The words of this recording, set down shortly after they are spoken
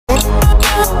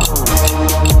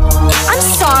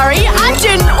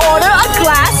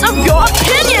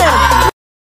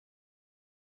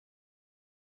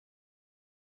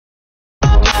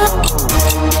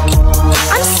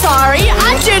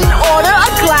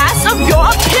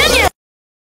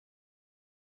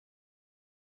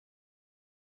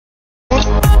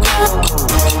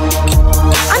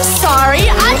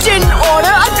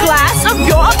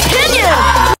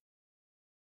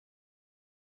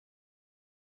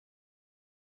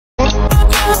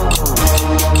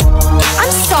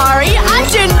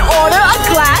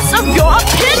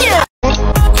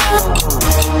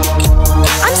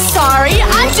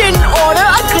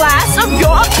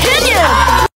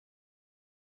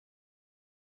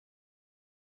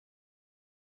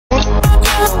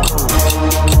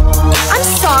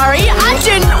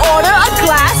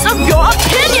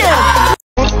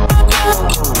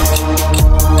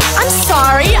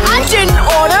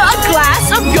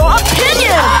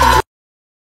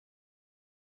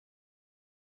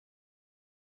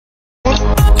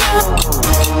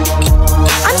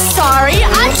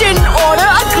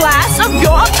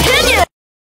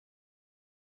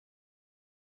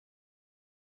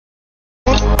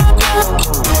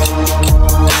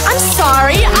I'm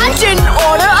sorry, I didn't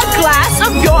order a glass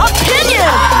of your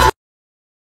opinion.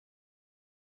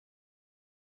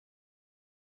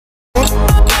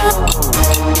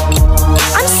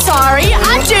 I'm sorry,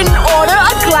 I didn't order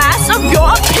a glass of your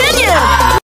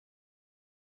opinion.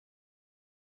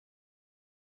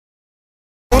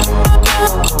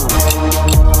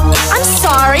 I'm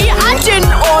sorry, I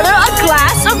didn't order a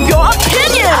glass of your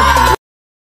opinion.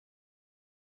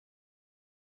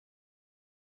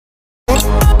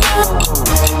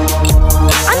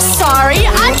 I'm sorry,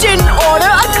 I didn't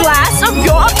order a glass of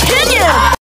your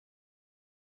opinion.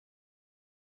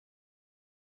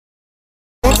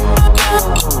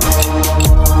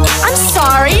 I'm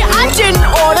sorry, I didn't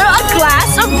order a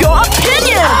glass of your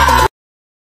opinion.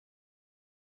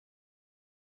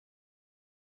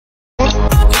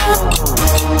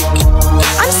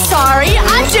 I'm sorry,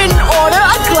 I didn't order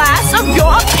a glass of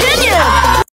your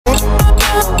opinion.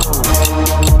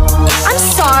 I'm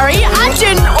sorry, I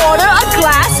didn't order a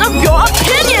glass of your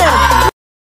opinion.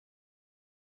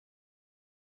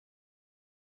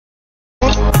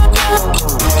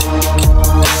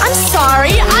 I'm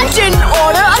sorry, I didn't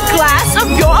order a glass of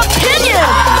your opinion.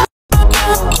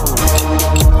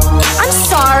 I'm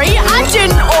sorry, I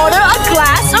didn't order a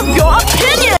glass of your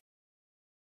opinion.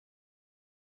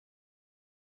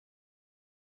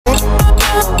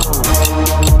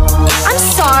 I'm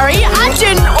sorry, I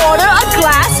didn't order a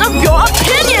glass of your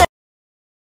opinion.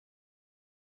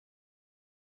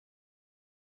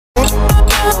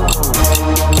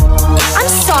 I'm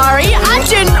sorry, I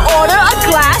didn't order a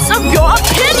glass of your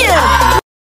opinion.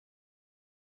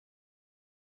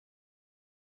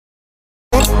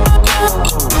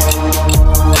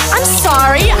 I'm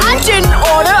sorry, I didn't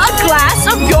order a glass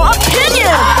of your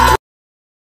opinion.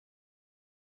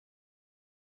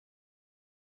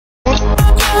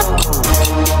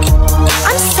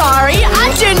 I'm sorry,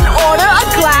 I didn't order a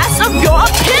glass of your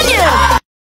opinion.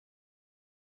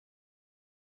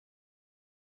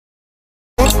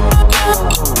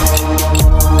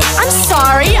 I'm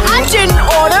sorry, I didn't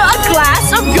order a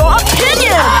glass of your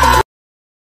opinion.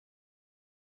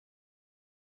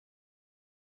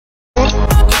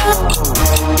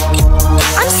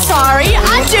 I'm sorry,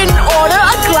 I didn't order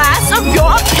a glass of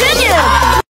your opinion.